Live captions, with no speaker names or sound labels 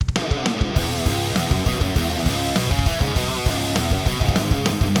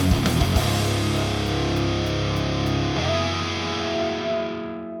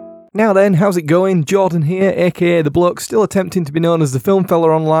Now then, how's it going? Jordan here, aka The Bloke, still attempting to be known as the Film Fella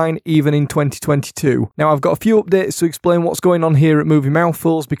online, even in 2022. Now, I've got a few updates to explain what's going on here at Movie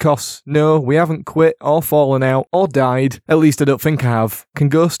Mouthfuls, because no, we haven't quit or fallen out or died. At least I don't think I have. Can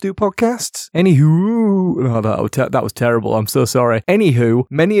ghosts do podcasts? Anywho, that was terrible, I'm so sorry. Anywho,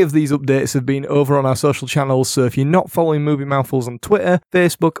 many of these updates have been over on our social channels, so if you're not following Movie Mouthfuls on Twitter,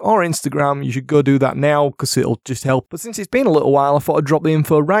 Facebook or Instagram, you should go do that now, because it'll just help. But since it's been a little while, I thought I'd drop the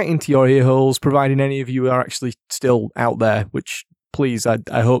info right into your ear holes, providing any of you are actually still out there, which, please, I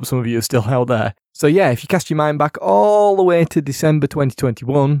hope some of you are still out there. So yeah, if you cast your mind back all the way to December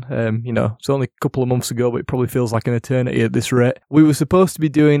 2021, it's only a couple of months ago, but it probably feels like an eternity at this rate. We were supposed to be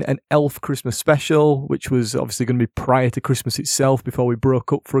doing an Elf Christmas special, which was obviously going to be prior to Christmas itself, before we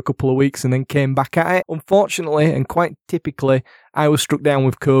broke up for a couple of weeks and then came back at it. Unfortunately, and quite typically, I was struck down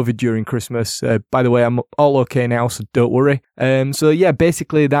with COVID during Christmas. By the way, I'm all okay now, so don't worry. So yeah,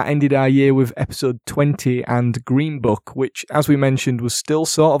 basically that ended our year with episode 20 and Green Book, which, as we mentioned, was still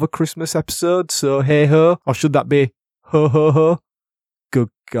sort of a Christmas episode, so hey ho, or should that be ho ho ho? Good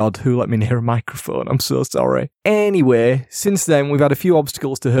God, who let me near a microphone? I'm so sorry. Anyway, since then, we've had a few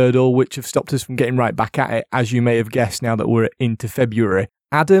obstacles to hurdle, which have stopped us from getting right back at it, as you may have guessed now that we're into February.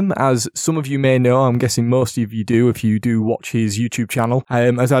 Adam, as some of you may know, I'm guessing most of you do if you do watch his YouTube channel,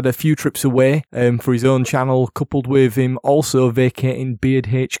 has had a few trips away for his own channel, coupled with him also vacating Beard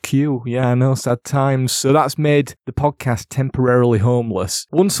HQ. Yeah, I know, sad times. So that's made the podcast temporarily homeless.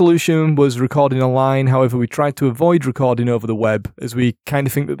 One solution was recording online, however we tried to avoid recording over the web, as we kind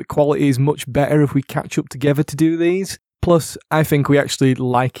of think that the quality is much better if we catch up together to do these. Plus, I think we actually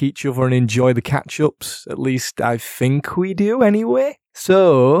like each other and enjoy the catch-ups. At least I think we do anyway.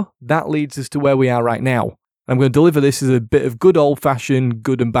 So, that leads us to where we are right now. I'm going to deliver this as a bit of good old-fashioned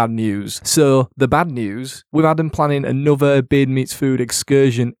good and bad news. So, the bad news, with Adam planning another Beard Meets Food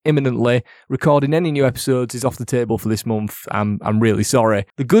excursion imminently, recording any new episodes is off the table for this month. I'm really sorry.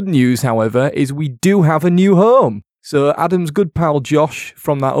 The good news, however, is we do have a new home. So Adam's good pal Josh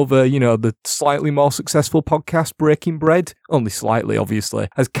from that other, the slightly more successful podcast Breaking Bread, only slightly obviously,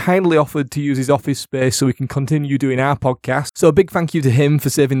 has kindly offered to use his office space so we can continue doing our podcast. So a big thank you to him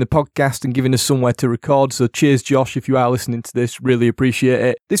for saving the podcast and giving us somewhere to record. So cheers Josh if you are listening to this, really appreciate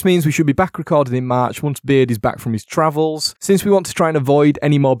it. This means we should be back recording in March once Beard is back from his travels. Since we want to try and avoid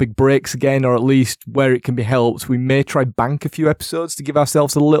any more big breaks again, or at least where it can be helped, we may try bank a few episodes to give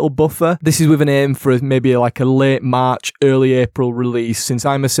ourselves a little buffer. This is with an aim for maybe like a late March, early April release, since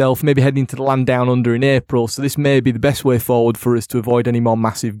I myself may be heading to the land down under in April, so this may be the best way forward for us to avoid any more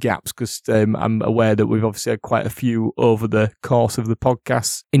massive gaps, because I'm aware that we've obviously had quite a few over the course of the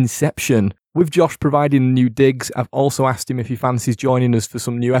podcast's inception. With Josh providing new digs, I've also asked him if he fancies joining us for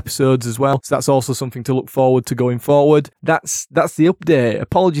some new episodes as well, so that's also something to look forward to going forward. That's the update.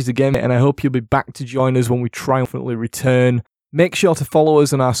 Apologies again, and I hope you'll be back to join us when we triumphantly return. Make sure to follow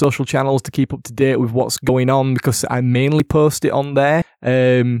us on our social channels to keep up to date with what's going on, because I mainly post it on there.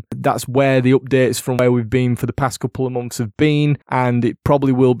 That's where the updates from where we've been for the past couple of months have been, and it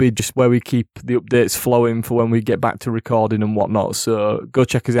probably will be just where we keep the updates flowing for when we get back to recording and whatnot. So go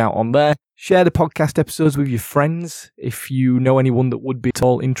check us out on there. Share the podcast episodes with your friends if you know anyone that would be at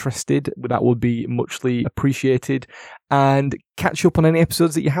all interested. That would be muchly appreciated. And catch up on any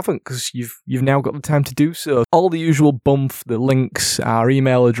episodes that you haven't, because you've now got the time to do so. All the usual bump, the links, our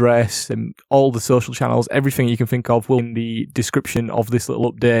email address, and all the social channels, everything you can think of will be in the description of this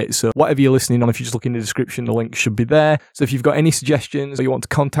little update. So whatever you're listening on, if you just look in the description, the link should be there. So if you've got any suggestions or you want to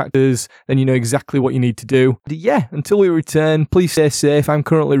contact us, then you know exactly what you need to do. Yeah, until we return, please stay safe. I'm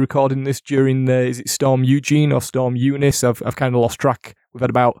currently recording this during is it Storm Eugene or Storm Eunice? I've kind of lost track. We've had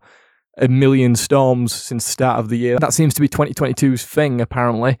about 1 million storms since the start of the year. That seems to be 2022's thing,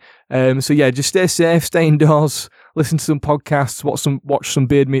 apparently. So yeah, just stay safe, stay indoors, listen to some podcasts, watch some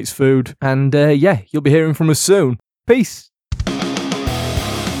Beard Meets Food, and you'll be hearing from us soon. Peace.